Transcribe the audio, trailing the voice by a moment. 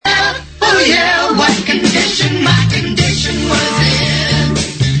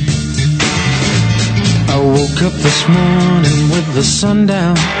up this morning with the sun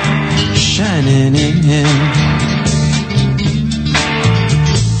down shining in.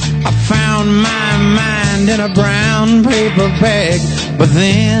 I found my mind in a brown paper bag, but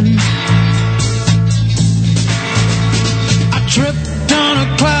then I tripped on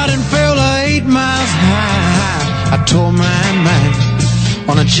a cloud and fell 8 miles high. I tore my mind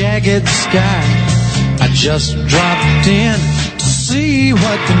on a jagged sky. I just dropped in to see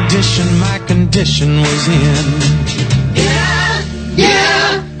what condition my condition was in. Yeah,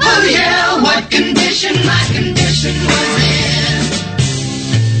 yeah, oh yeah, what condition my condition was in.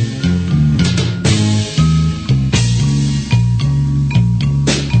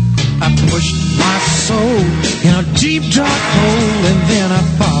 I pushed my soul in a deep dark hole and then I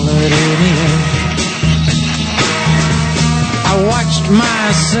followed it in. I watched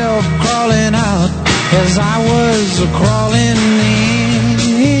myself crawling out as I was crawling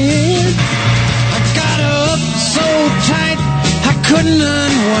in. I got up so tight I couldn't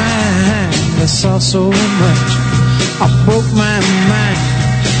unwind. I saw so much, I broke my mind.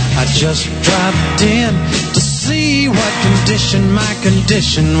 I just dropped in to see what condition my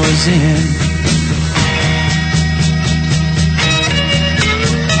condition was in.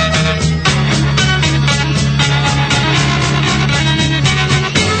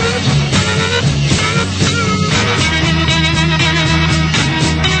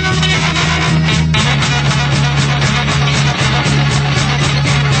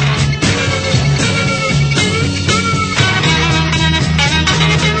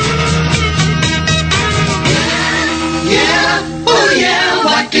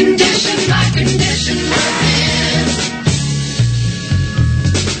 Condition my condition was in.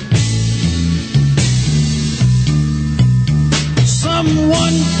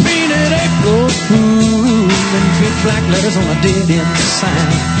 Someone painted April Fool in big black letters on a dead-end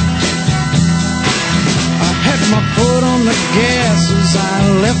sign. I had my foot on the gas as I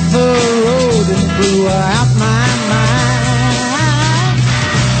left the road and blew out my mind.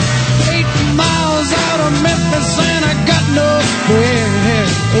 8 miles out of Memphis and I got nowhere.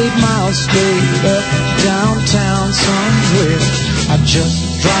 8 miles straight up downtown somewhere. I just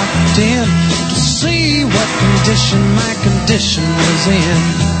dropped in to see what condition my condition was in.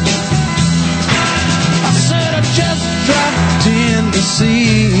 I said I just dropped in to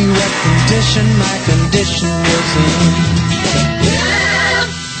see what condition my condition was in. Yeah,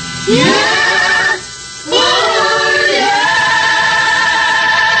 yeah, oh yeah.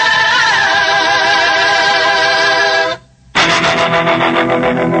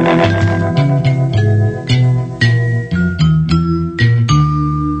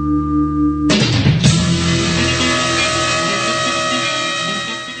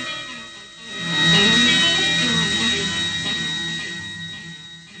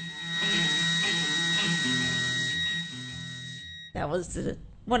 That was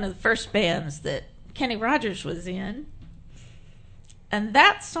one of the first bands that Kenny Rogers was in. And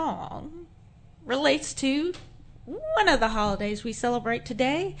that song relates to one of the holidays we celebrate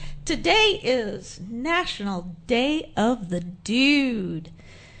today. Today is National Day of the Dude.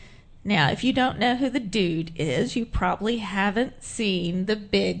 Now, if you don't know who the Dude is, you probably haven't seen The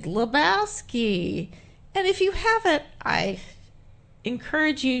Big Lebowski. And if you haven't, I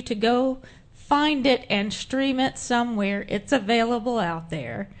encourage you to go find it and stream it somewhere. It's available out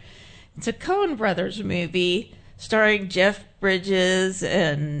there. It's a Coen Brothers movie starring Jeff Bridges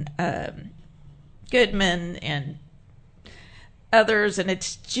and Goodman and others, and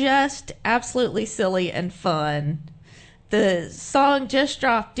it's just absolutely silly and fun. The song Just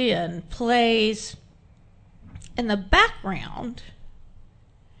Dropped In plays in the background,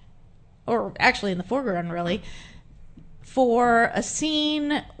 or actually in the foreground really, for a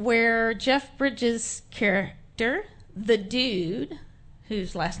scene where Jeff Bridges' character, the Dude,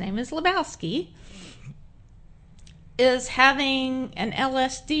 whose last name is Lebowski, is having an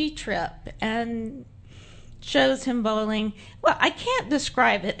LSD trip and shows him bowling. Well, I can't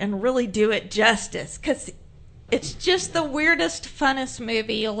describe it and really do it justice because it's just the weirdest, funnest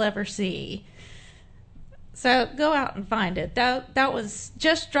movie you'll ever see. So go out and find it. That was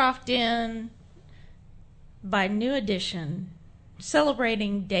just dropped in by New Edition,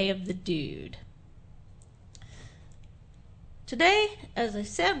 celebrating Day of the Dude. Today, as I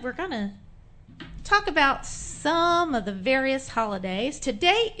said, we're going to talk about some of the various holidays.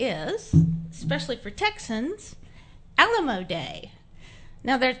 Today is, especially for Texans, Alamo Day.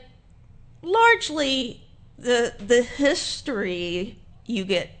 Now, they're largely the history you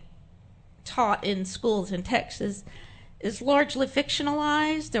get taught in schools in Texas is largely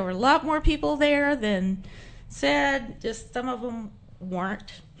fictionalized. There were a lot more people there than said. Just some of them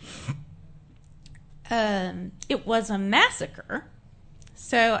weren't. it was a massacre.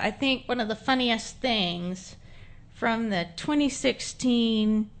 So I think one of the funniest things from the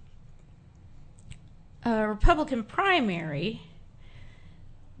 2016 Republican primary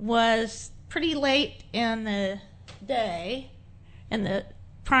was pretty late in the day, in the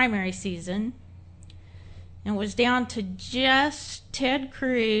primary season, and was down to just Ted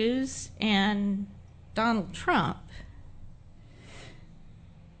Cruz and Donald Trump.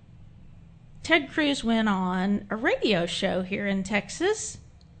 Ted Cruz went on a radio show here in Texas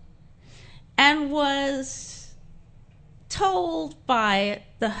and was told by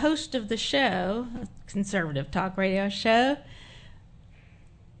the host of the show, a conservative talk radio show,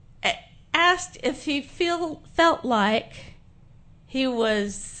 asked if he felt like he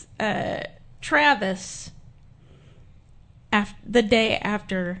was Travis the day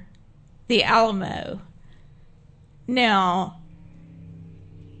after the Alamo. Now,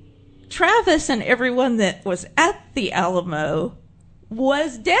 Travis and everyone that was at the Alamo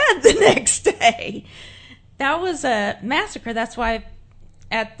was dead the next day. That was a massacre. That's why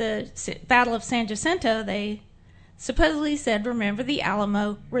at the Battle of San Jacinto, they supposedly said, remember the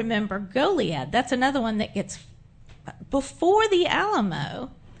Alamo, remember Goliad. That's another one that gets, before the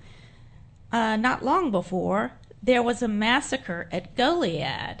Alamo, not long before, there was a massacre at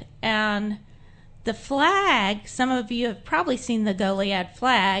Goliad. And the flag, some of you have probably seen the Goliad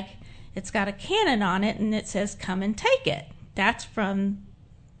flag. It's got a cannon on it, and it says, come and take it. That's from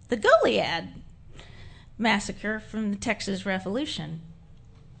the Goliad massacre from the Texas Revolution.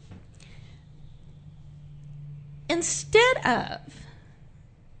 Instead of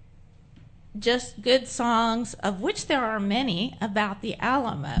just good songs, of which there are many, about the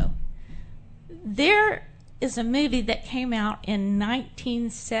Alamo, there is a movie that came out in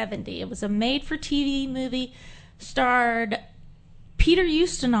 1970. It was a made-for-TV movie, starred Peter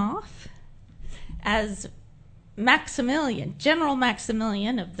Ustinov as Maximilian, General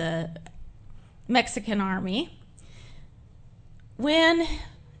Maximilian of the Mexican Army, when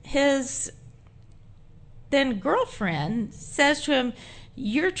his then girlfriend says to him,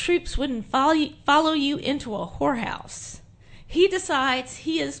 your troops wouldn't follow you into a whorehouse. He decides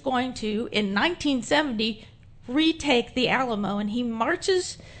he is going to, in 1970, retake the Alamo, and he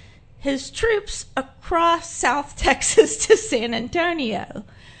marches his troops across South Texas to San Antonio,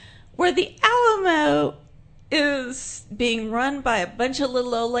 where the Alamo is being run by a bunch of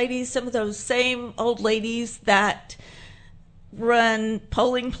little old ladies, some of those same old ladies that run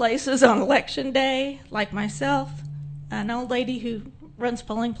polling places on election day, like myself, an old lady who runs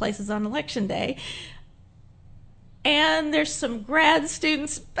polling places on election day. And there's some grad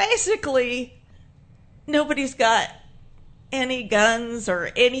students. Basically, nobody's got any guns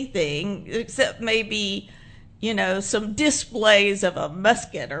or anything except maybe, some displays of a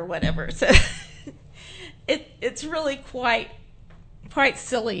musket or whatever. So it's really quite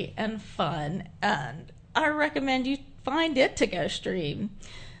silly and fun, and I recommend you find it to go stream.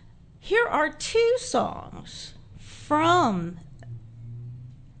 Here are two songs from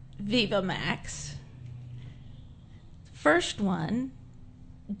Viva Max. First one,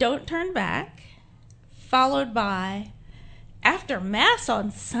 Don't Turn Back, followed by After Mass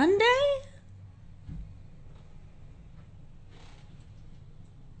on Sunday.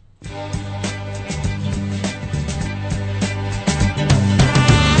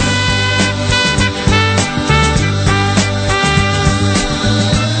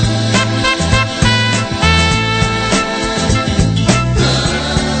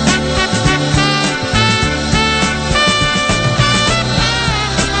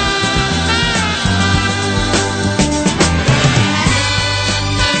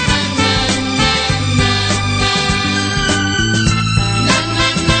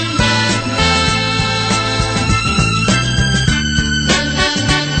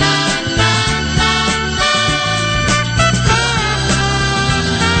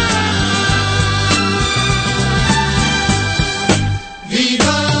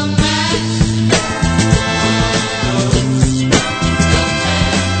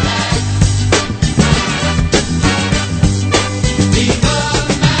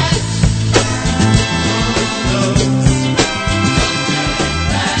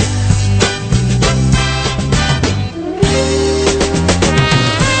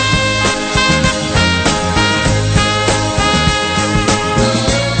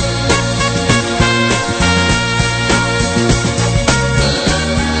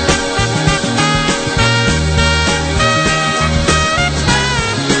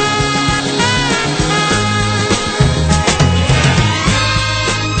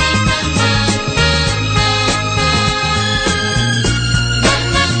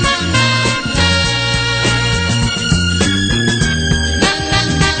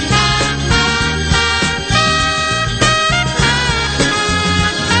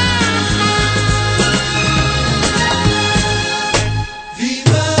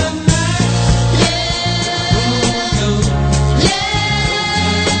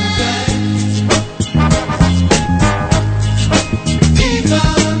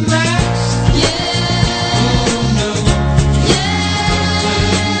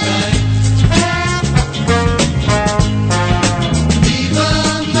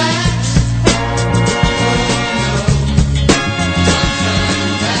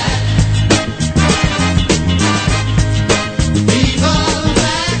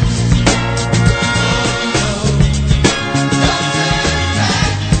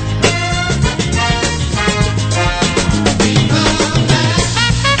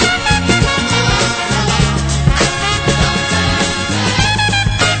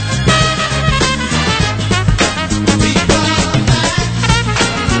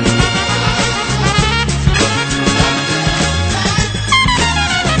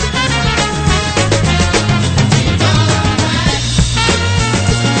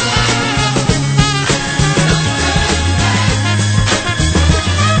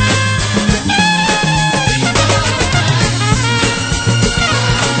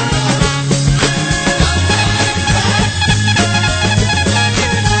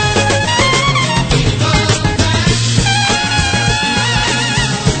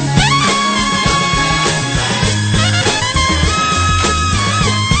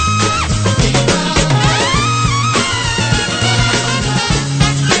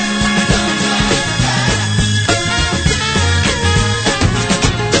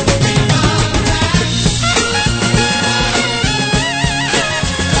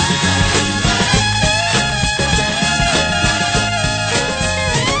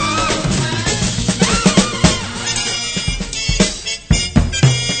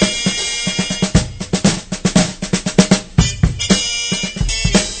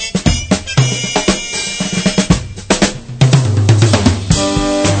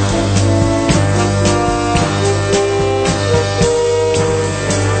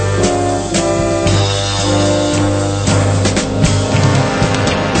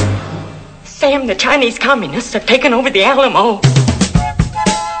 damn, the Chinese communists have taken over the Alamo.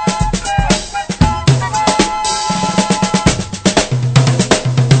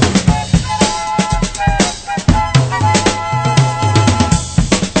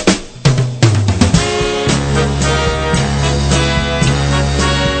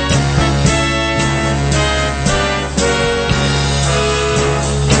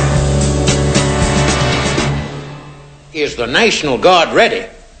 Is the National Guard ready?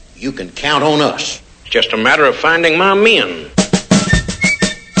 You can count on us. It's just a matter of finding my men.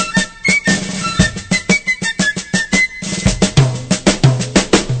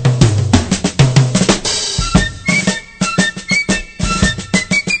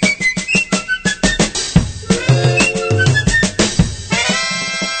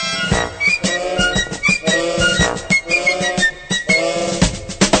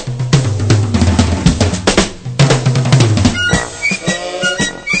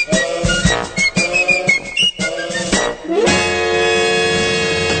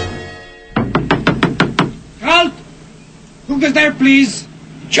 There, please.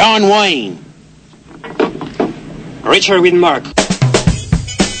 John Wayne. Richard Widmark.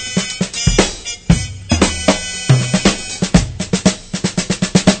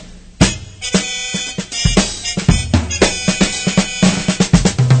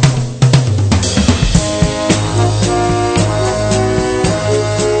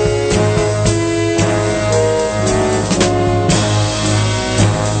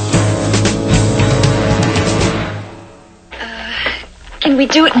 Can we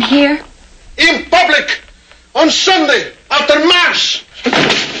do it in here? In public! On Sunday, after Mass!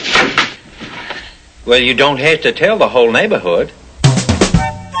 Well, you don't have to tell the whole neighborhood.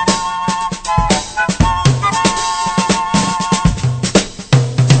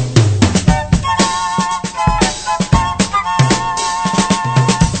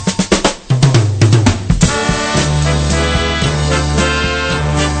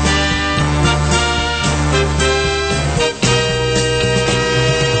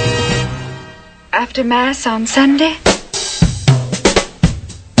 After Mass on Sunday?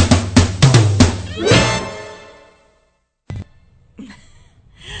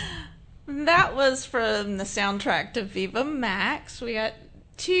 That was from the soundtrack to Viva Max. We got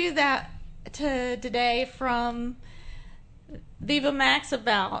today from Viva Max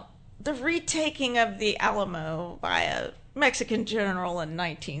about the retaking of the Alamo by a Mexican general in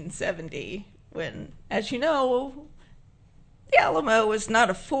 1970 when, as you know, the Alamo was not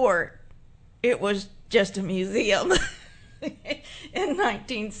a fort. It was just a museum in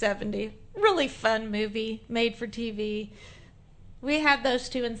 1970. Really fun movie, made for TV. We had those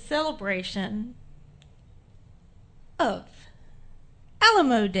two in celebration of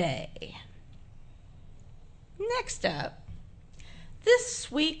Alamo Day. Next up,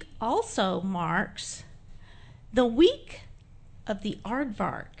 this week also marks the week of the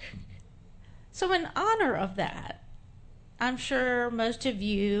Aardvark. So in honor of that, I'm sure most of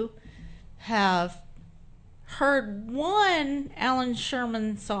you have heard one Alan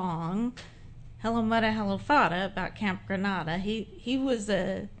Sherman song, Hello Mudda Hello Fada, about Camp Granada. He was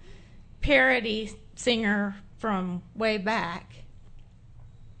a parody singer from way back.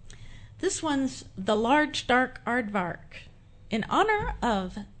 This one's The Large Dark Aardvark. In honor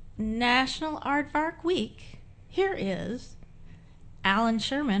of National Aardvark Week, here is Alan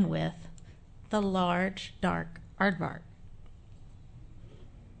Sherman with The Large Dark Aardvark.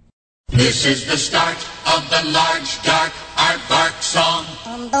 This is the start of the large, dark aardvark song.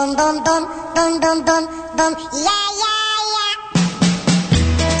 Dum dum dum dum dum dum dum yeah yeah yeah.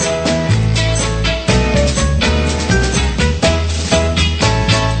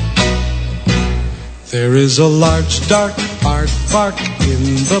 There is a large dark aardvark in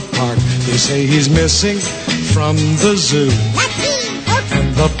the park. They say he's missing from the zoo.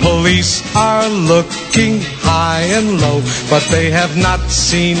 And the police are looking high and low, but they have not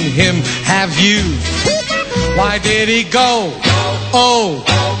seen him. Have you? Why did he go? Oh,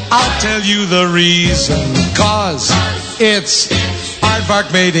 I'll tell you the reason. 'Cause it's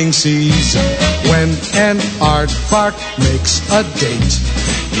aardvark mating season. When an aardvark makes a date,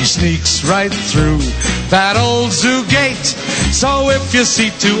 he sneaks right through that old zoo gate. So if you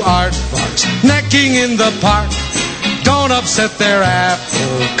see two aardvarks necking in the park, don't upset their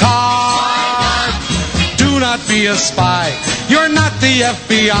apple cart. Do not be a spy. You're not the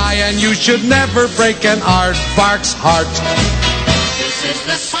FBI, and you should never break an aardvark's heart. This is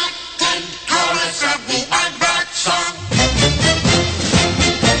the second chorus of the aardvark song.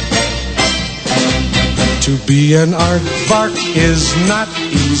 To be an aardvark is not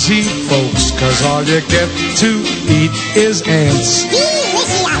easy, folks, 'cause all you get to eat is ants.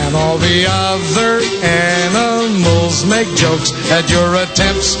 And all All the other animals make jokes at your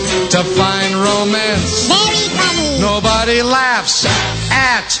attempts to find romance. Very funny. Nobody laughs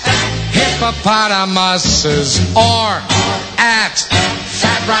at hippopotamuses or at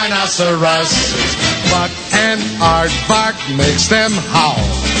fat rhinoceroses. But an aardvark makes them howl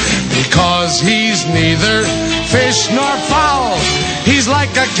because he's neither fish nor fowl. He's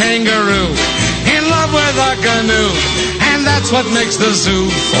like a kangaroo in love with a canoe, and that's what makes the zoo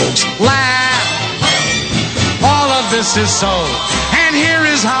folks laugh. All of this is so, and here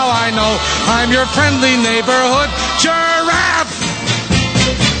is how I know I'm your friendly neighborhood giraffe.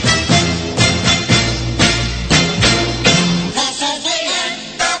 This is the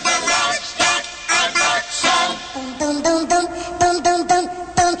end of the Rockstock Albert Show. Dum dum dum dum dum dum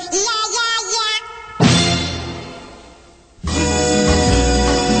dum. Yeah yeah yeah.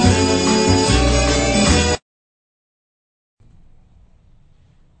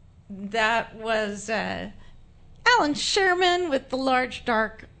 That was Alan Sherman with the Large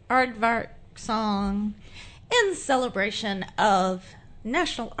Dark Aardvark song in celebration of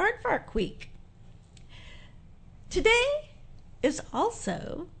National Aardvark Week. Today is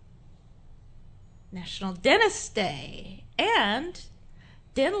also National Dentist Day and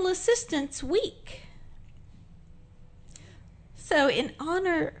Dental Assistants Week. So in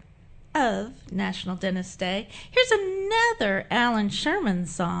honor of National Dentist Day, here's another Alan Sherman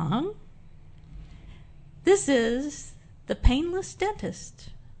song. This is The Painless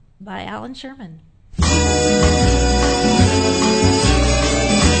Dentist by Alan Sherman.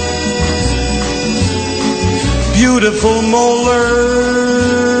 Beautiful molars,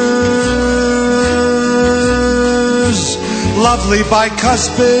 lovely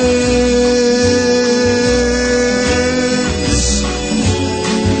bicuspids.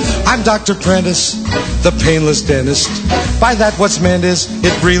 I'm Dr. Prentice, the painless dentist. By that what's meant is,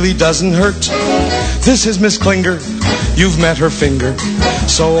 it really doesn't hurt. This is Miss Klinger, you've met her finger.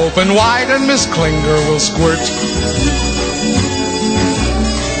 So open wide and Miss Klinger will squirt.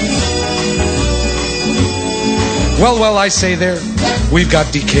 Well, I say there, we've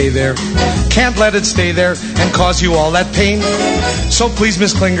got decay there. Can't let it stay there and cause you all that pain. So please,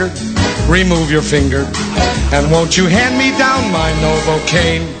 Miss Klinger, remove your finger. And won't you hand me down my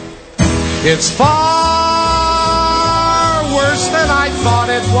Novocaine? It's far worse than I thought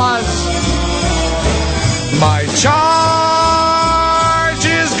it was. My charge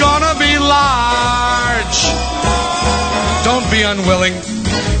is gonna be large. Don't be unwilling,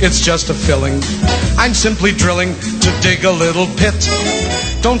 it's just a filling. I'm simply drilling to dig a little pit.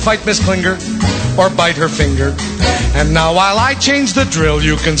 Don't fight Miss Klinger or bite her finger. And now while I change the drill,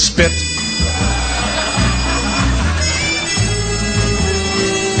 you can spit.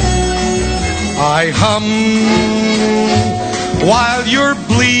 I hum while you're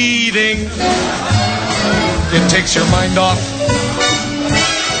bleeding. It takes your mind off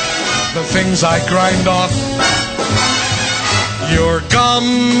the things I grind off. Your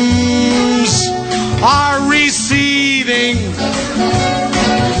gums are receding.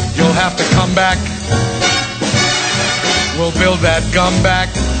 You'll have to come back. We'll build that gum back.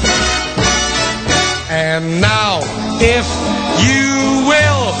 And now, if you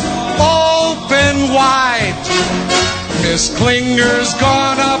will, open wide. Miss Klinger's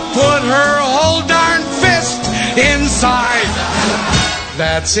gonna put her whole darn fist inside.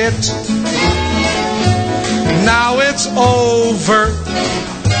 That's it. Now it's over.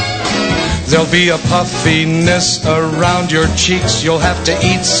 There'll be a puffiness around your cheeks. You'll have to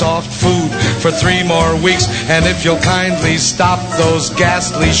eat soft food for 3 more weeks. And if you'll kindly stop those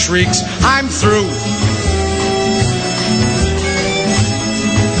ghastly shrieks, I'm through.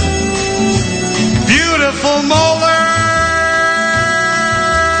 Beautiful molars,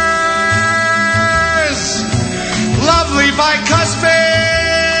 lovely bicuspids,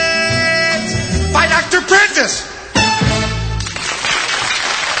 by Dr. Prentice.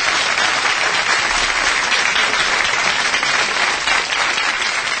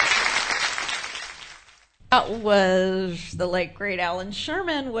 That was the late great Alan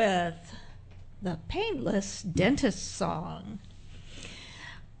Sherman with the Painless Dentist song.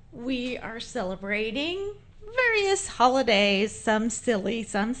 We are celebrating various holidays, some silly,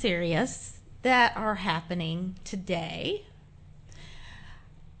 some serious, that are happening today.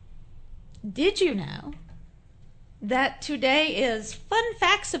 Did you know that today is Fun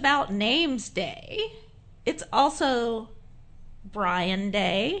Facts About Names Day? It's also Brian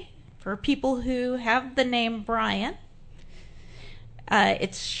Day for people who have the name Brian.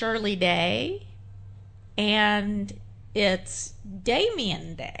 It's Shirley Day, and it's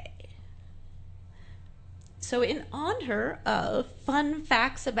Damien Day. So in honor of Fun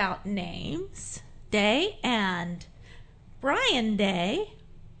Facts About Names Day and Brian Day,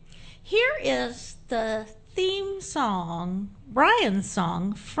 here is the theme song, Brian's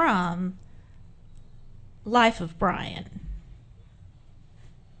song from Life of Brian.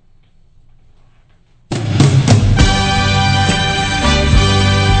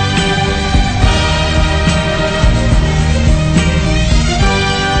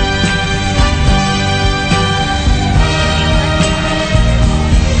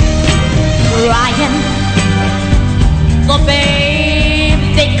 Brian, the babe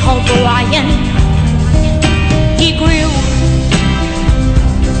they call Brian. He grew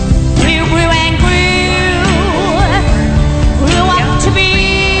and grew up to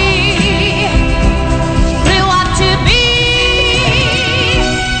be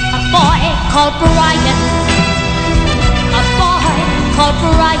a boy called Brian, a boy called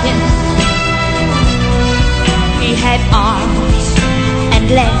Brian. He had arms and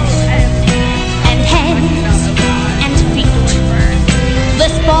legs and hands and feet.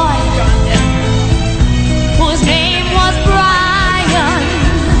 This boy, whose name was Brian,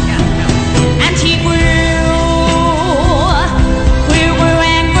 and he grew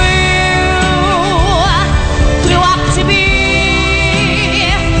and grew up to be,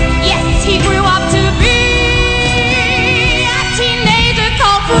 yes, he grew up to be a teenager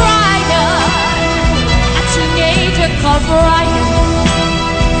called Brian, a teenager called Brian.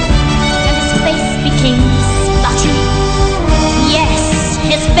 Became spotty. Yes,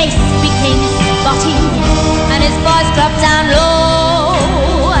 his face became spotty, and his voice dropped down low,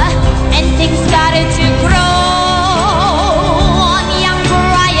 and things started to grow on young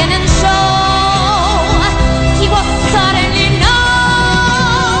Brian and show. He was suddenly no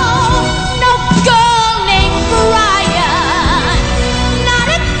girl named Brian, not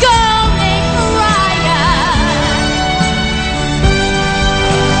a girl named Brian.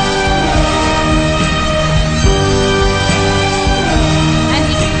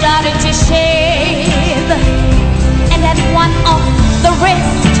 Started to shave and had one off the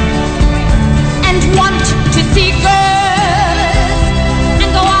wrist and want to see girls and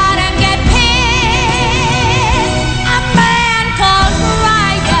go out and get pissed. A man called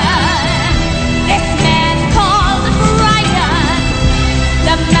Brian, this man called Brian,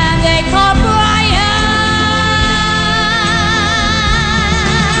 the man they call Brian.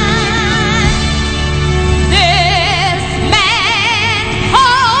 This man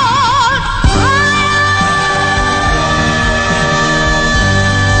called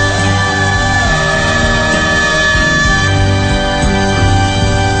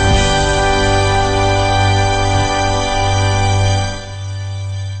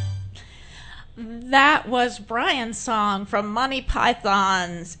That was Brian's song from Monty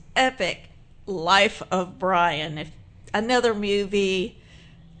Python's epic Life of Brian. If another movie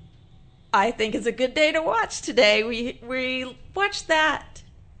I think is a good day to watch today. We watched that,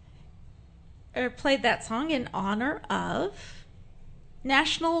 or played that song in honor of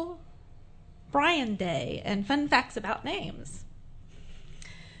National Brian Day and Fun Facts About Names.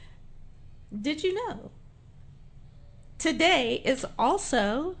 Did you know today is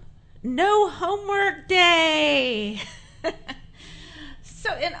also No Homework Day?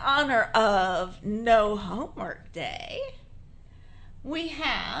 So in honor of No Homework Day, we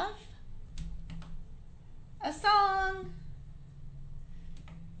have a song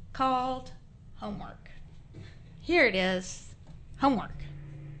called Homework. Here it is, Homework.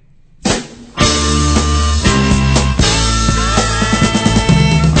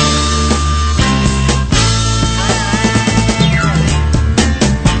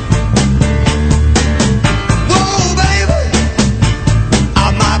 Whoa, baby,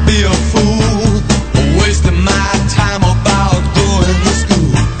 I might be a fool, wasting my time about going to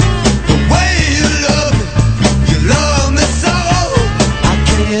school. The way you love me so, I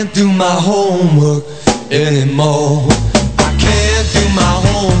can't do my homework anymore. I can't do my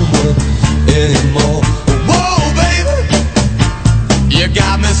homework anymore. Whoa, baby, you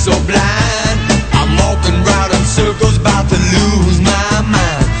got me so blind. I'm walking round in circles, about to lose my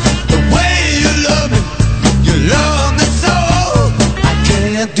mind. The way you love me so, I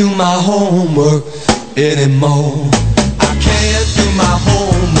can't do my homework anymore. I can't do my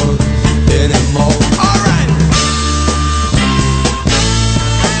homework anymore. All right.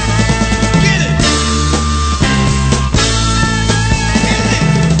 Get it. Get it.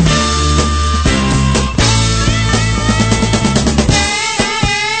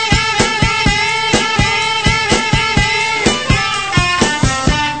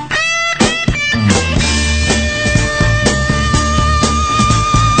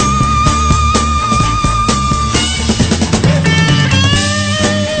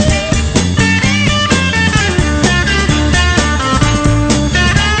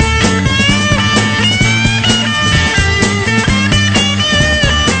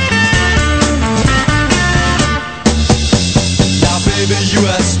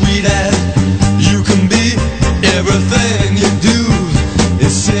 as sweet as you can be. Everything you do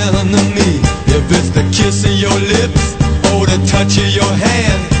is sin to me. If it's the kiss of your lips or the touch of your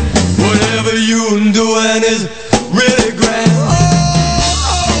hand, whatever you're doing is really grand.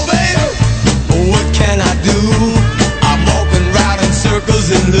 Oh, baby, what can I do? I'm walking round in circles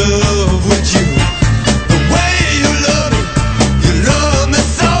in love with you. The way you love me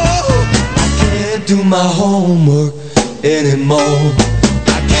so. I can't do my homework anymore.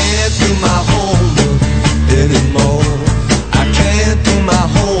 I can't do my homework anymore. I can't do my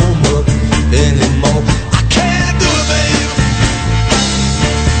homework anymore. I can't do it, baby.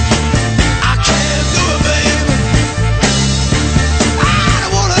 I can't do it, baby. I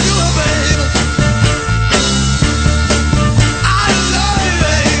don't wanna do it, baby. I love you,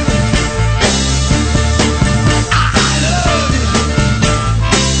 baby. I love you.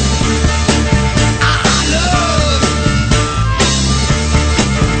 I love you.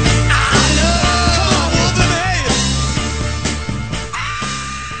 I love. Come on, woman, baby.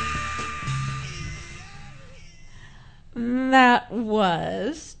 That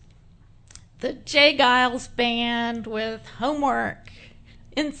was the J. Giles Band with Homework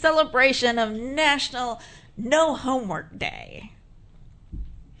in celebration of National No Homework Day.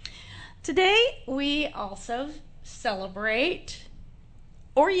 Today we also celebrate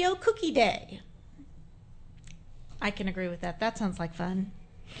Oreo Cookie Day. I can agree with that. That sounds like fun.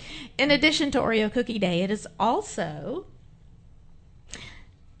 In addition to Oreo Cookie Day, it is also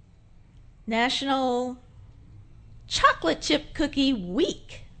National Chocolate Chip Cookie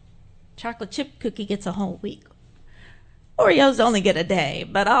Week. Chocolate chip cookie gets a whole week. Oreos only get a day,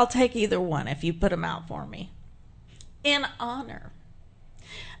 but I'll take either one if you put them out for me. In honor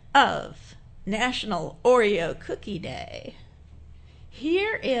of National Oreo Cookie Day,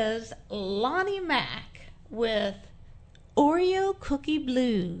 here is Lonnie Mack with Oreo Cookie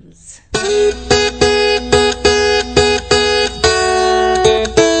Blues.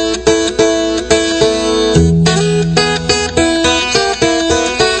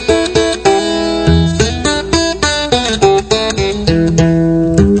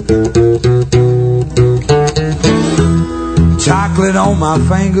 Chocolate on my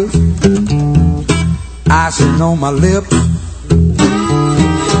fingers, icing on my lips,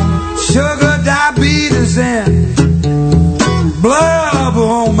 sugar, diabetes, and blubber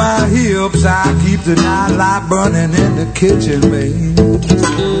on my hips. I keep the night light burning in the kitchen, babe,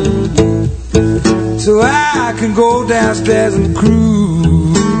 so I can go downstairs and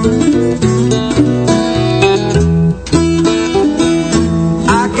cruise.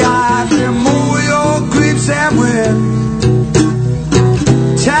 I got them Oreo cream sandwich,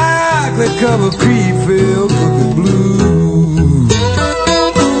 chocolate covered cream filled cookie blue.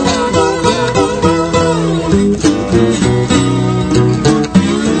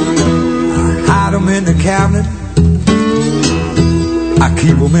 I hide them in the cabinet, I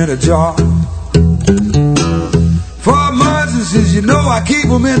keep them in a jar. For emergencies, you know I keep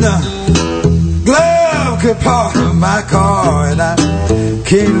them in the glove compartment of my car, and I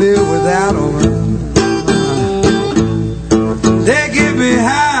can't live without them. They get me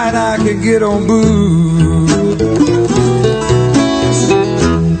high and I can get on booze.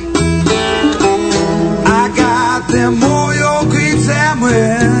 I got them Oreo cream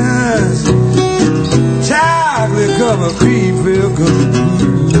sandwiches, chocolate covered cream filled cookie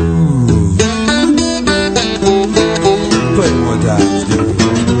blues. Play it one time, Steve.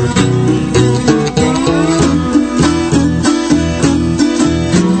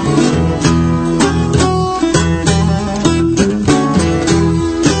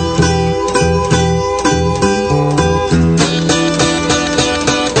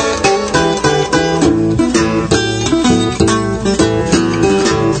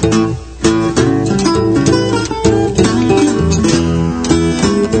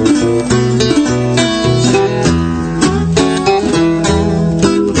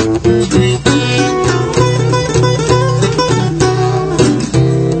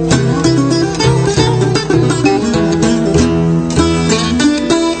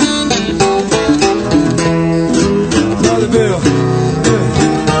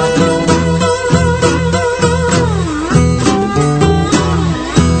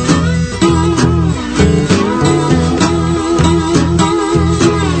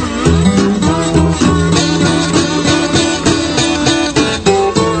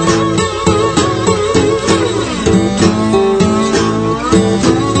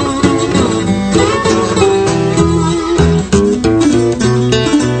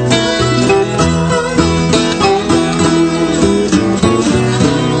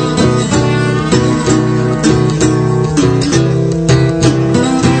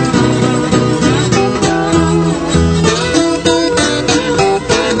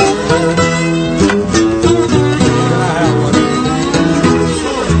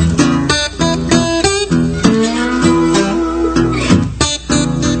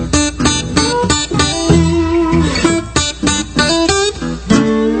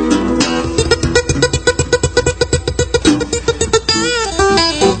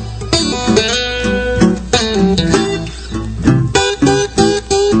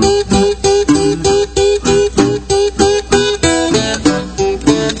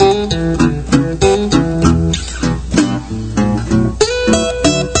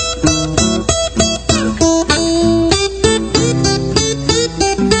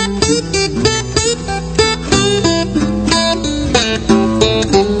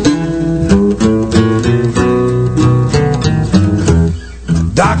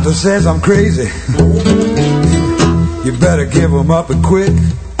 doctor says I'm crazy. You better give him up and quit.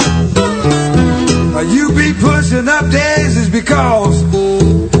 You be pushing up daisies because,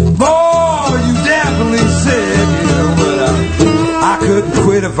 boy, you definitely sick. But I couldn't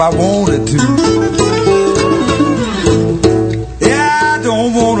quit if I wanted to. Yeah, I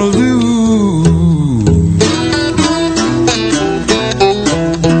don't want to lose.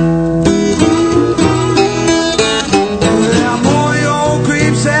 I'm on your old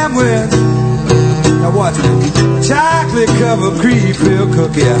cream sandwich. Now watch it. Chocolate covered cream filled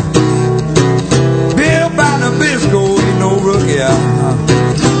cookie. Built by Nabisco, ain't no rookie.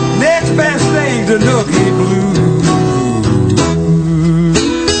 Next best thing to Nookie Blue.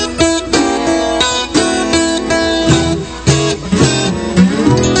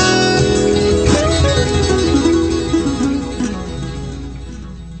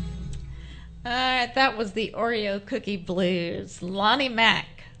 That was the Oreo Cookie Blues. Lonnie Mack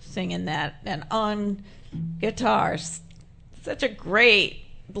singing that, and on guitars. Such a great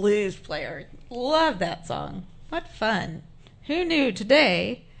blues player. Love that song. What fun. Who knew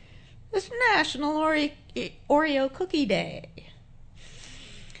today is National Oreo Cookie Day?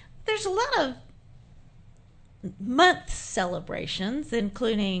 There's a lot of month celebrations,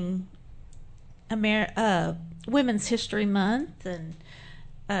 including Women's History Month and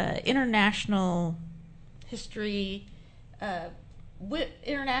International History,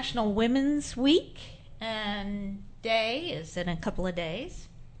 International Women's Week, and Day is in a couple of days.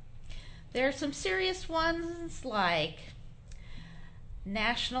 There are some serious ones like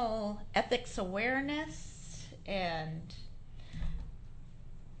National Ethics Awareness and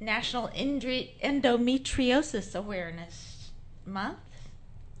National Endometriosis Awareness Month,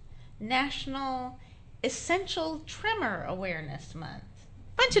 National Essential Tremor Awareness Month.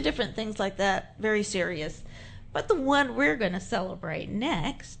 Bunch of different things like that, very serious. But the one we're going to celebrate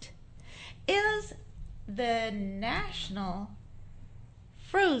next is the National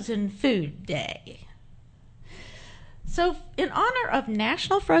Frozen Food Day. So in honor of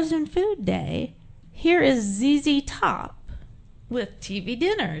National Frozen Food Day, here is ZZ Top with TV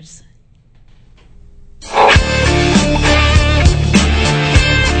Dinners.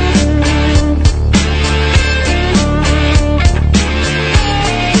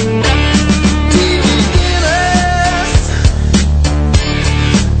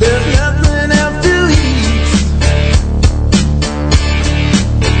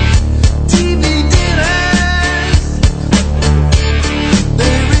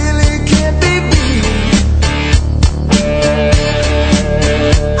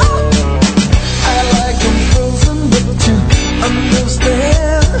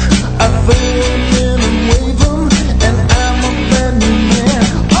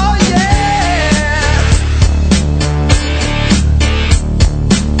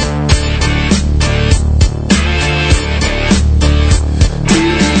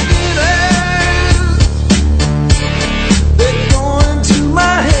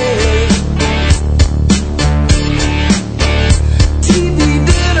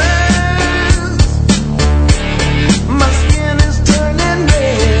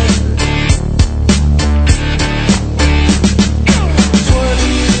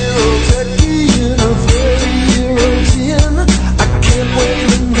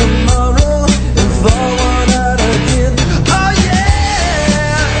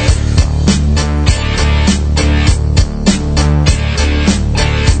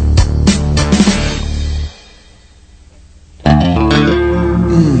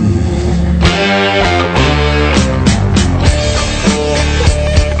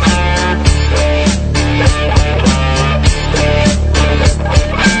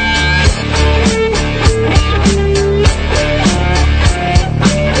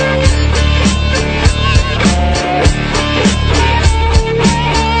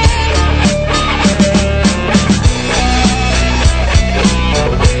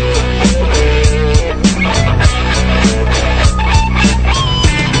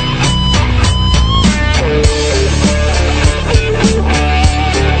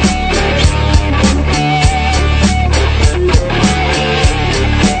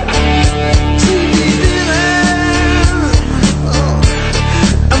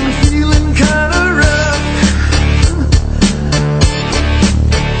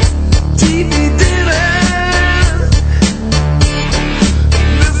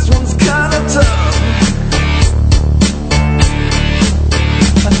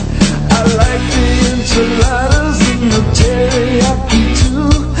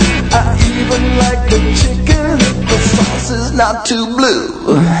 Not too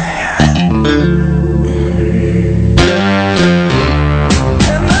blue. And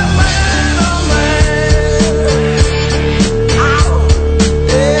that's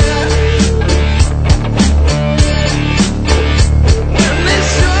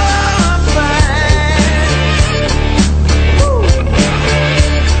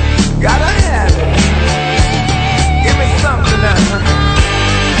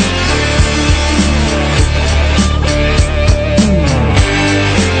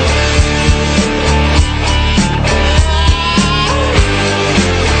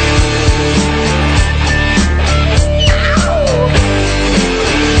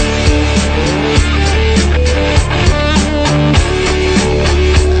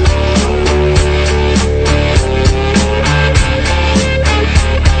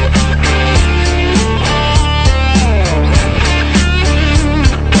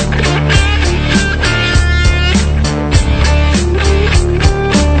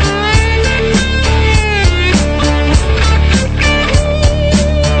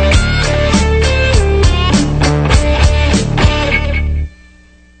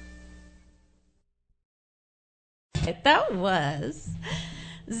That was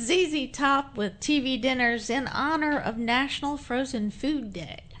ZZ Top with TV Dinners in honor of National Frozen Food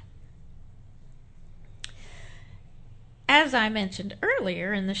Day. As I mentioned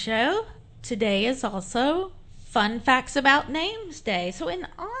earlier in the show, today is also Fun Facts About Names Day. So in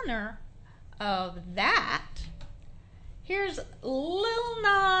honor of that, here's Lil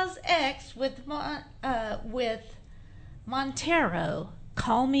Nas X with Montero,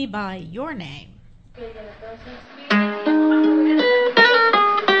 Call Me By Your Name.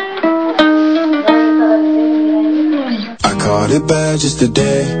 I caught it bad just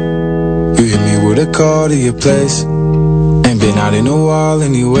today. You hit me with a call to your place. Ain't been out in a while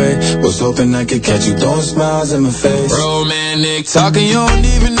anyway. Was hoping I could catch you throwing smiles in my face. Romantic talking, you don't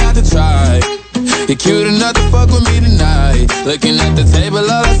even have to try. You're cute enough to fuck with me tonight. Looking at the table,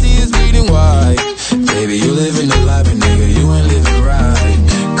 all I see is bleeding white. Baby, you living the life, but nigga, you ain't living right.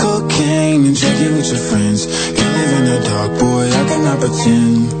 Cocaine and drinking with your friends. Can't live in the dark, boy, I cannot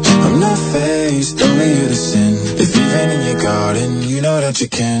pretend. I'm not faced, only here to sin. If you've been in your garden, you know that you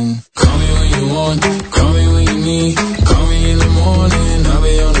can. Call me when you want, call me when you need. Call me in the morning, I'll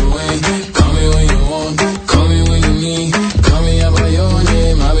be on the way. Call me when you want, call me when you need. Call me out by your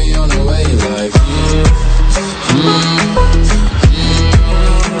name, I'll be on the way. Like,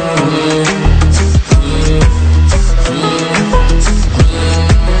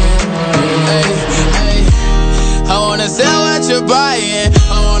 I wanna sell what you're buying.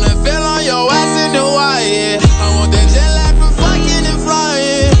 I wanna feel on your ass in the wire. I want that jet lag from fucking and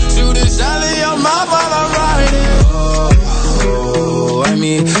flying. Shoot a shot in your mouth while I'm riding. Oh, I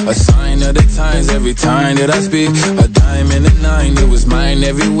mean, a sign of the times every time that I speak. A dime and a nine, it was mine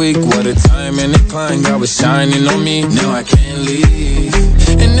every week. What a time and a climb, God was shining on me. Now I can't leave,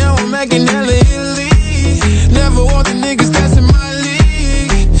 and now I'm making hella Italy. Never want the niggas that's in my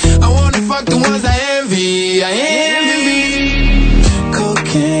league. I wanna fuck the ones I envy. I envy.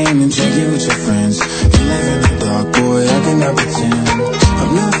 Cocaine and drinking with your friends. You live in the dark, boy, I cannot pretend.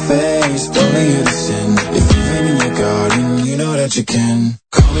 I'm not faced, only here to sin. If you've been in your garden, you know that you can.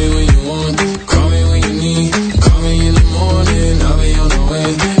 Call me when you want, call me when you need. Call me in the morning, I'll be on the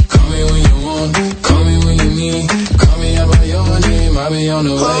way. Call me when you want, call me when you need. Call me out by your name, I'll be on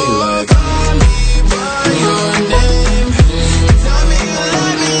the way. Like, call me by your name. Tell me you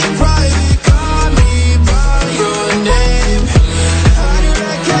love me in private. Call me by your name. How do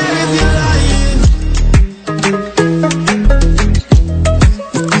I care if you're lying?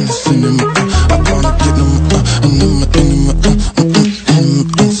 I wanna get them.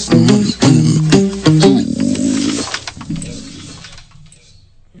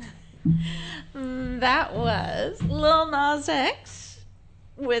 That was Lil Nas X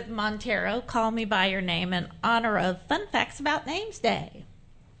with Montero, Call Me By Your Name, in honor of Fun Facts About Names Day.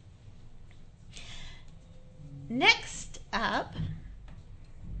 Next up,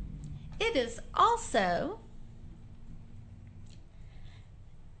 it is also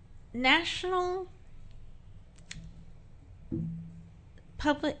National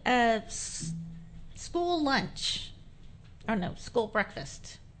Public School Lunch. Oh no, school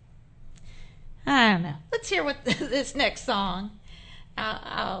breakfast. I don't know. Let's hear what this next song.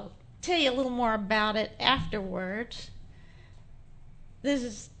 I'll tell you a little more about it afterwards. This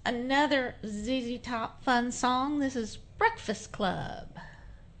is another ZZ Top fun song. This is Breakfast Club.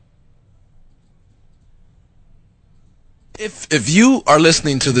 If you are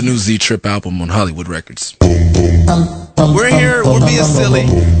listening to the new Z Trip album on Hollywood Records, we're here, we're being silly.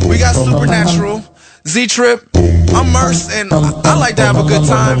 We got Supernatural, Z Trip, I'm Merce, and I like to have a good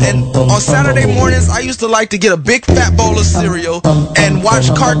time. And on Saturday mornings, I used to like to get a big fat bowl of cereal and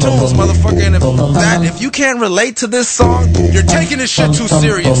watch cartoons, motherfucker. And if you can't relate to this song, you're taking this shit too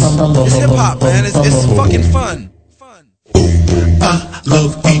serious. It's hip hop, man. It's fucking fun. I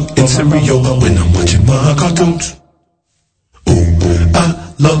love eating cereal when I'm watching my cartoons. Ooh,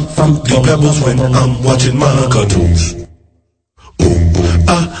 I love Fruity Pebbles when I'm watching my cartoons. Ooh,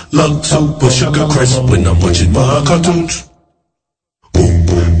 I love Super Sugar Crisp when I'm watching my cartoons. Ooh,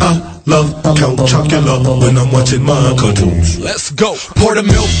 I love Count Chocula when I'm watching my cartoons. Let's go. Pour the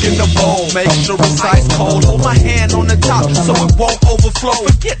milk in the bowl, make sure it's ice cold. Hold my hand on the top so it won't overflow.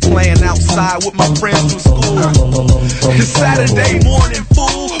 Forget playing outside with my friends through school. It's Saturday morning,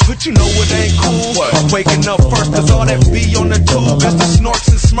 fool, but you know it ain't cool. Waking up first, cause all that be on the tube is the snorts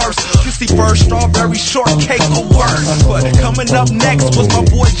and smurfs. Juicy first, strawberry shortcake or worse. But coming up next was my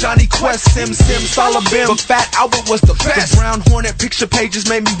boy Johnny Quest, Sim Solomon. But Fat Albert was the best. The Brown Hornet picture pages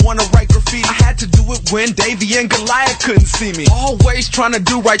made me wanna write graffiti. I had to do it when Davy and Goliath couldn't see me. Always trying to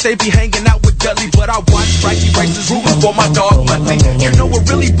do right, they be hanging out with Dudley. But I watched Frankie races rooting for my dog Mudley. You know what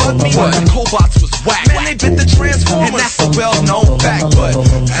really bugged me? The Cobots was whack. Man, they bit the Transformers, and that's a well-known fact. But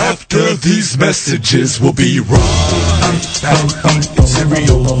after these messages, we'll be right back eating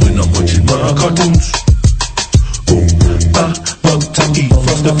cereal when I'm watching my cartoons. Ooh, I love to eat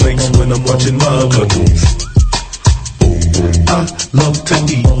Frosted Flakes when I'm watching my cartoons. Ooh, I love to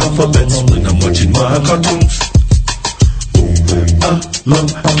eat alphabets when I'm watching my cartoons. Ooh, I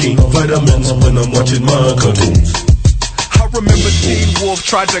love King Vitamins when I'm watching my cartoons. I remember Teen Wolf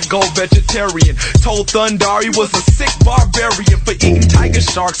tried to go vegetarian. Told Thundar he was a sick barbarian for eating tiger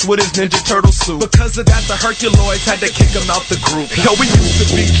sharks with his Ninja Turtle suit. Because of that, the Herculoids had to kick him out the group. Yo, we used to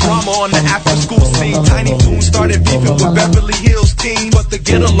be drama on the after-school scene. Tiny Toon started beefing with Beverly Hills teens, but the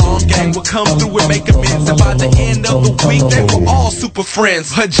Get-Along gang would come through and make amends. And by the end of the week, they were all super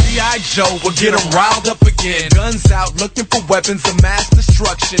friends. But G.I. Joe would get them riled up again. Guns out, looking for weapons of mass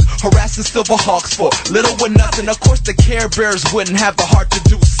destruction. Harassing Silverhawks for little or nothing. Of course, the Care Bears wouldn't have the heart to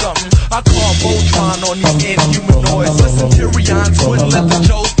do something. I call Voltron on these inhumanoids, but Centurions wouldn't let the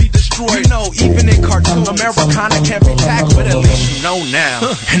Joes be destroyed. You know, even in cartoon, Americana can't be tackled, but at least you know now,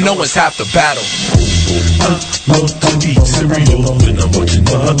 and no one's half the battle. I love to eat cereal when I'm watching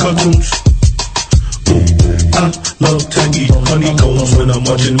my cartoons. I love to eat honeycombs when I'm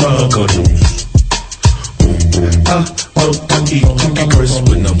watching my cartoons. I love to eat Cookie Crisp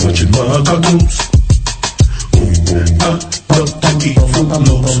when I'm watching my cartoons. I love to eat Fruit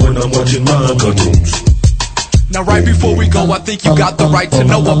Loops when I'm watching my cartoons. Now right before we go, I think you got the right to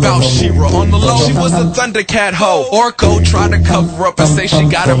know about She-Ra. On the low, she was a Thundercat hoe. Orko tried to cover up and say she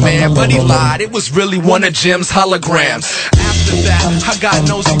got a man, but he lied. It was really one of Jim's holograms. After that, I got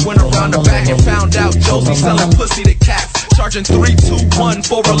nosy, went around the back and found out Josie selling pussy to cats. Charging 3-2-1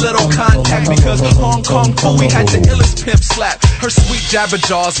 for a little contact because Hong Kong Phooey had the illest pimp slap. Her sweet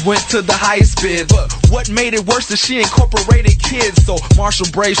Jabberjaws went to the highest bid, but what made it worse is she incorporated kids. So Marshall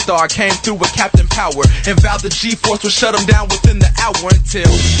Bravestar came through with Captain Power and vowed the G-Force would shut him down within the hour until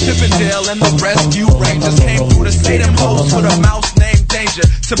Chippendale and the Rescue Rangers came through to say them hoes with a mouse named Danger.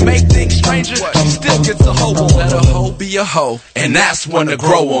 To make things stranger, she still gets a hoe. Won't let a hoe be a hoe, and that's one to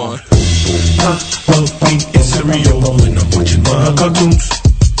grow on. I love eating cereal when I'm watching my cartoons.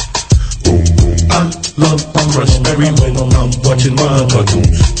 Ooh, I love Crunch Berry when I'm watching my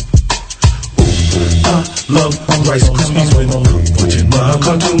cartoons. Ooh, I love Rice Krispies when I'm watching my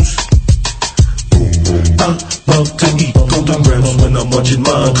cartoons. Ooh, I love to eat Golden Grams when I'm watching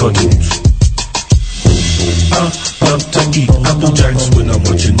my cartoons. Ooh, I love to eat Apple Jacks when I'm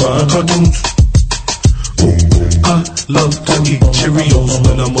watching my cartoons. Ooh, I love to eat Cheerios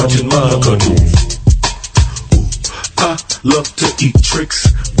when I'm watching my cartoons. Ooh, I love to eat Tricks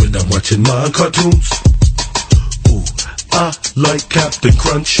when I'm watching my cartoons. Ooh, I like Captain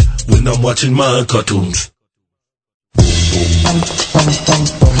Crunch when I'm watching my cartoons.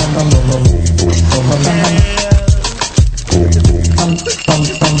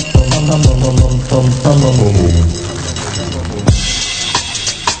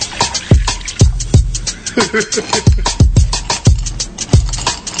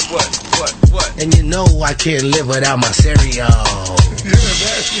 What? And you know I can't live without my cereal.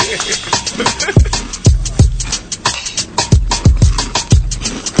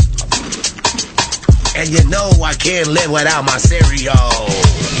 And you know I can't live without my cereal.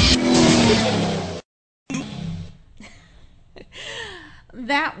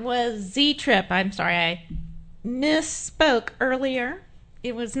 That was Z-Trip. I'm sorry, I misspoke earlier.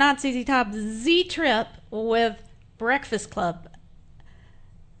 It was not ZZ Top. Z-Trip with Breakfast Club.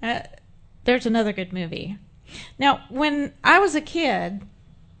 There's another good movie. Now, when I was a kid,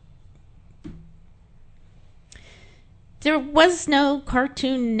 there was no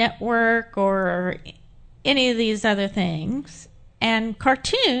Cartoon Network or any of these other things, and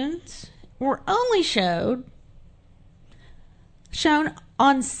cartoons were only shown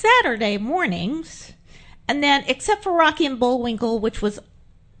on Saturday mornings, and then except for Rocky and Bullwinkle, which was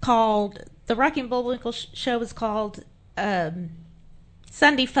called, the Rocky and Bullwinkle show was called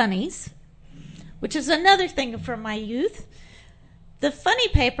Sunday Funnies, which is another thing from my youth. The funny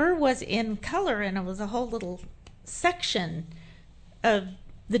paper was in color, and it was a whole little section of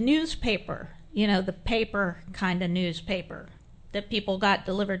the newspaper, you know, the paper kind of newspaper that people got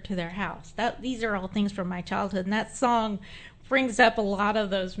delivered to their house. These are all things from my childhood, and that song brings up a lot of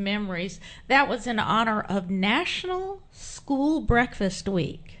those memories. That was in honor of National School Breakfast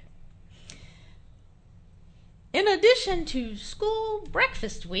Week. In addition to School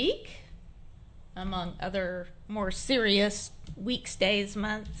Breakfast Week, among other more serious weeks, days,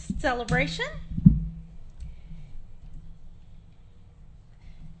 months celebration,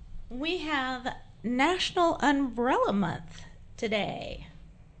 we have National Umbrella Month today.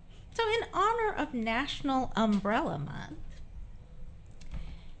 So in honor of National Umbrella Month,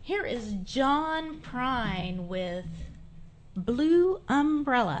 here is John Prine with Blue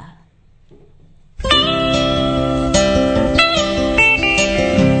Umbrella.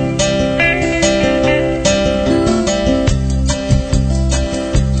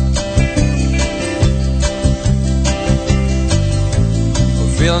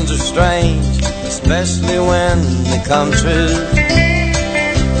 Feelings are strange, especially when they come true.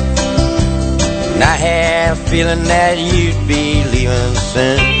 And I have a feeling that you'd be leaving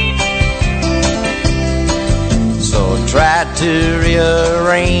soon. So I tried to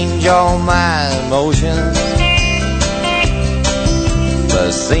rearrange all my emotions, but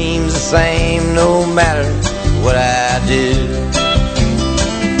it seems the same no matter what I do.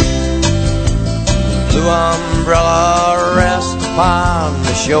 Blue umbrella rests upon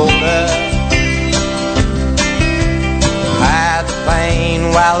the shoulder, hide the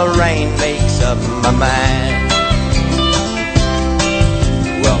pain while the rain makes up my mind.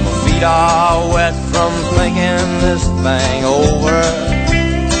 Well, my feet are wet from thinking this thing over,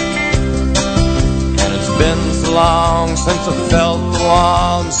 and it's been so long since I felt the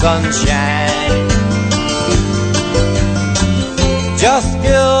warm sunshine. Just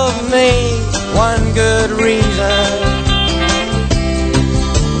give me one good reason,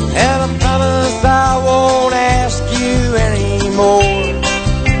 and I promise I won't ask you anymore.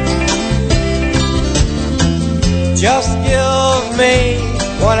 Just give me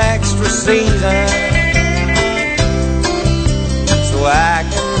one extra season, so I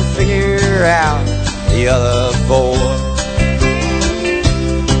can figure out the other four.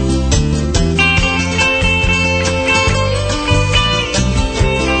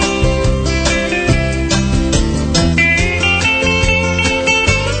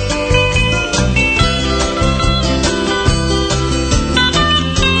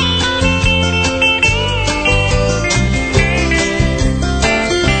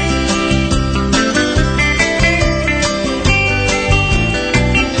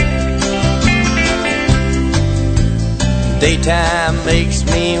 Daytime makes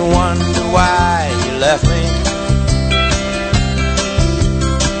me wonder why you left me.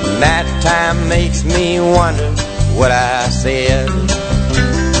 Nighttime makes me wonder what I said.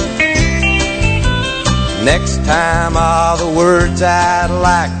 Next time all the words I'd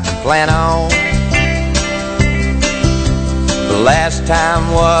like to plan on. The last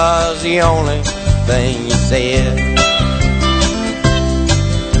time was the only thing you said.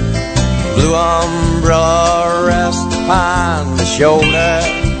 Blue umbrella rests upon the shoulder,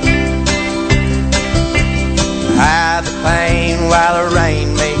 hide the pain while the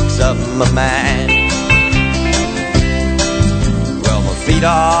rain makes up my mind. Well, my feet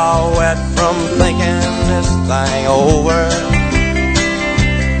are wet from thinking this thing over,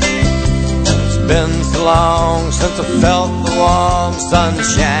 and it's been so long since I felt the warm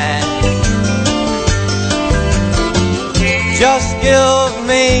sunshine. Just give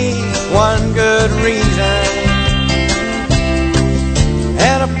me one good reason,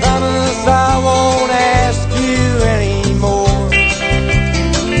 and I promise I won't ask you anymore.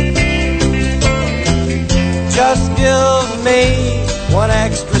 Just give me one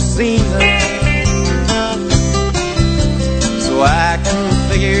extra season, so I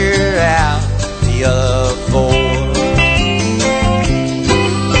can figure out the other four.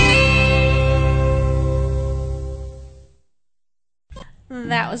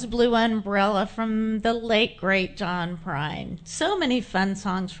 That was Blue Umbrella from the late, great John Prine. So many fun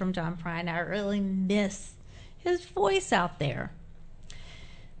songs from John Prine. I really miss his voice out there.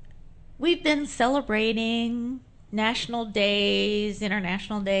 We've been celebrating national days,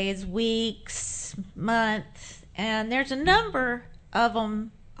 international days, weeks, months, and there's a number of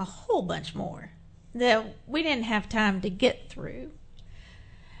them, a whole bunch more, that we didn't have time to get through.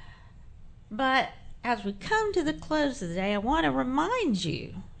 But as we come to the close of the day, I want to remind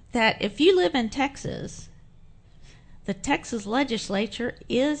you that if you live in Texas, the Texas legislature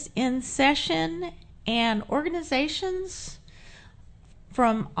is in session, and organizations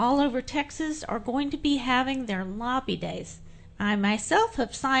from all over Texas are going to be having their lobby days. I myself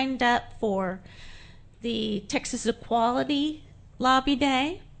have signed up for the Texas Equality Lobby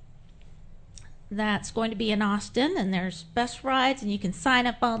Day. That's going to be in Austin, and there's bus rides, and you can sign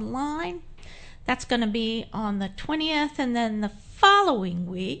up online. That's going to be on the 20th, and then the following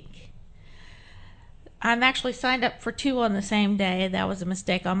week, I'm actually signed up for two on the same day. That was a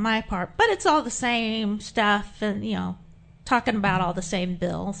mistake on my part, but it's all the same stuff, and talking about all the same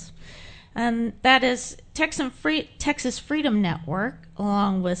bills. And that is Texas Freedom Network,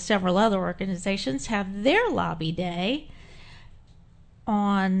 along with several other organizations, have their lobby day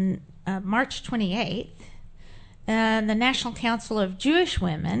on March 28th, and the National Council of Jewish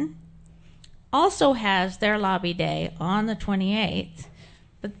Women also has their lobby day on the 28th.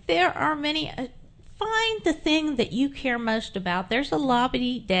 But there are many. Find the thing that you care most about. There's a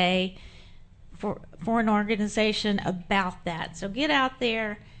lobby day for an organization about that. So get out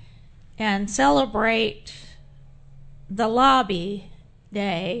there and celebrate the lobby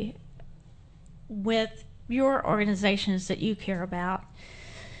day with your organizations that you care about.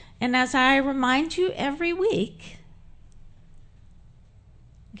 And as I remind you every week,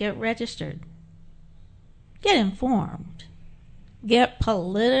 get registered, get informed, get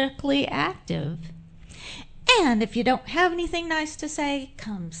politically active. And if you don't have anything nice to say,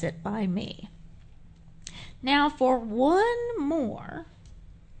 come sit by me. Now for one more,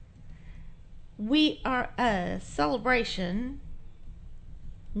 we are a celebration.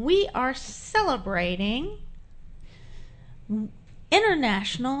 We are celebrating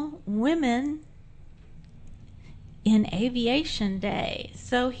International Women in Aviation Day.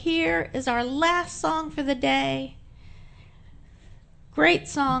 So here is our last song for the day. Great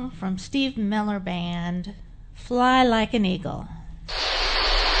song from Steve Miller Band, Fly Like an Eagle.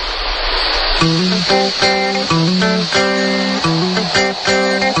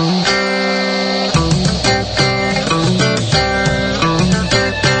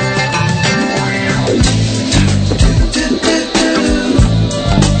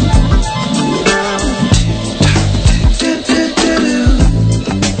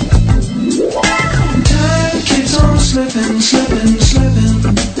 Slipping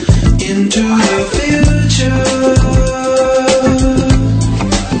into the future.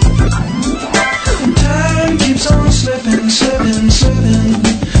 Time keeps on slipping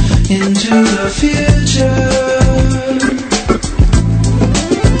into the future.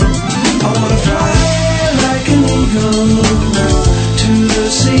 I wanna fly like an eagle to the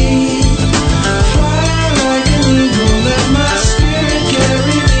sea. Fly like an eagle, let my spirit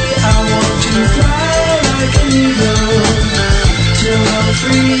carry me. I want to fly like an eagle till I'm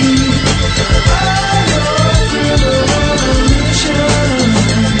free. I go through the revolution.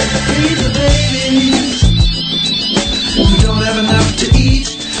 Feed the babies who don't have enough to eat.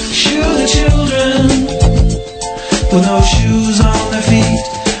 Shoe the children with no shoes on their feet.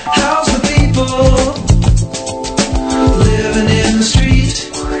 House the people living in the street.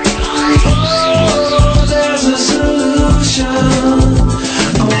 Oh, there's a solution.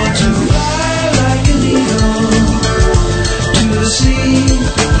 I want to fly like an eagle to the sea.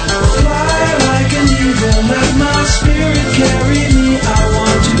 Fly like an eagle, let my spirit carry me. I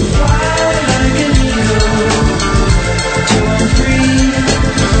want to fly like an eagle till I'm free.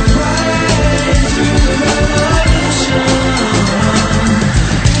 Right through the revolution.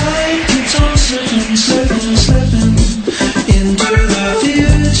 Time keeps on slipping into the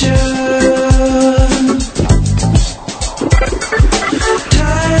future.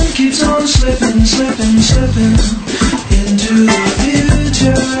 Time keeps on slipping into the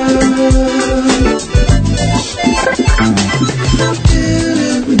future.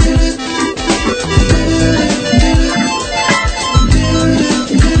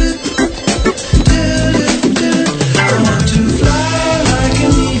 I want to fly like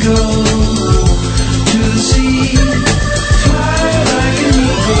an eagle to the sea. Fly like an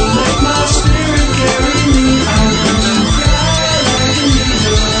eagle, let my spirit carry me. I want to fly like an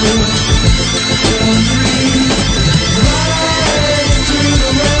eagle till I'm free. Right through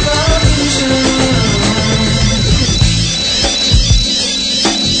the revolution.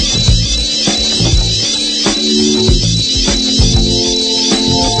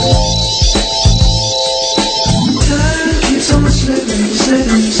 Time keeps on slipping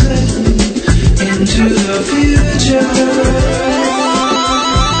into the future.